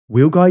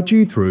We'll guide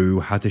you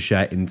through how to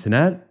share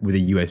internet with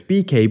a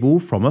USB cable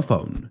from a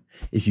phone.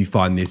 If you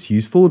find this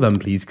useful, then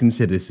please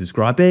consider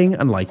subscribing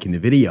and liking the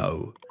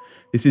video.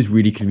 This is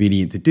really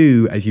convenient to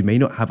do as you may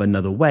not have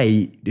another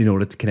way in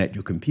order to connect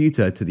your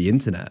computer to the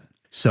internet.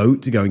 So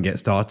to go and get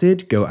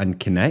started, go and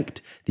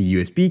connect the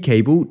USB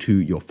cable to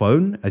your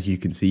phone, as you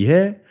can see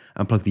here,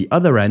 and plug the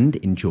other end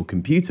into your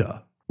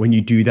computer. When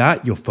you do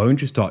that, your phone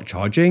should start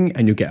charging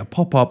and you'll get a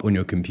pop-up on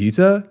your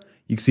computer.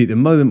 You can see at the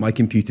moment my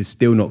computer's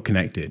still not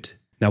connected.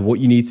 Now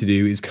what you need to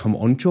do is come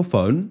onto your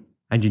phone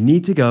and you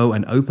need to go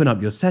and open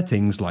up your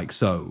settings like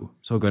so.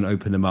 So I'll go and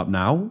open them up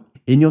now.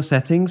 In your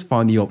settings,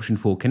 find the option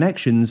for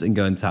connections and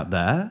go and tap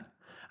there.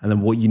 And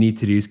then what you need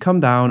to do is come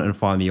down and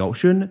find the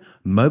option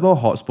mobile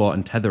hotspot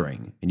and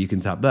tethering, and you can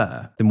tap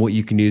there. Then what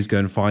you can do is go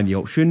and find the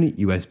option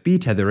USB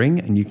tethering,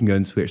 and you can go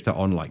and switch that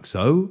on like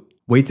so.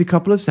 Wait a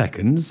couple of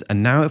seconds,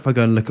 and now if I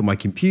go and look at my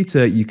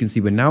computer, you can see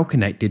we're now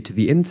connected to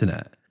the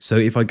internet. So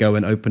if I go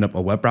and open up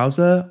a web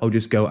browser, I'll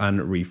just go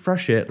and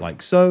refresh it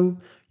like so.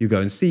 You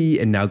go and see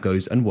it now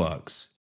goes and works.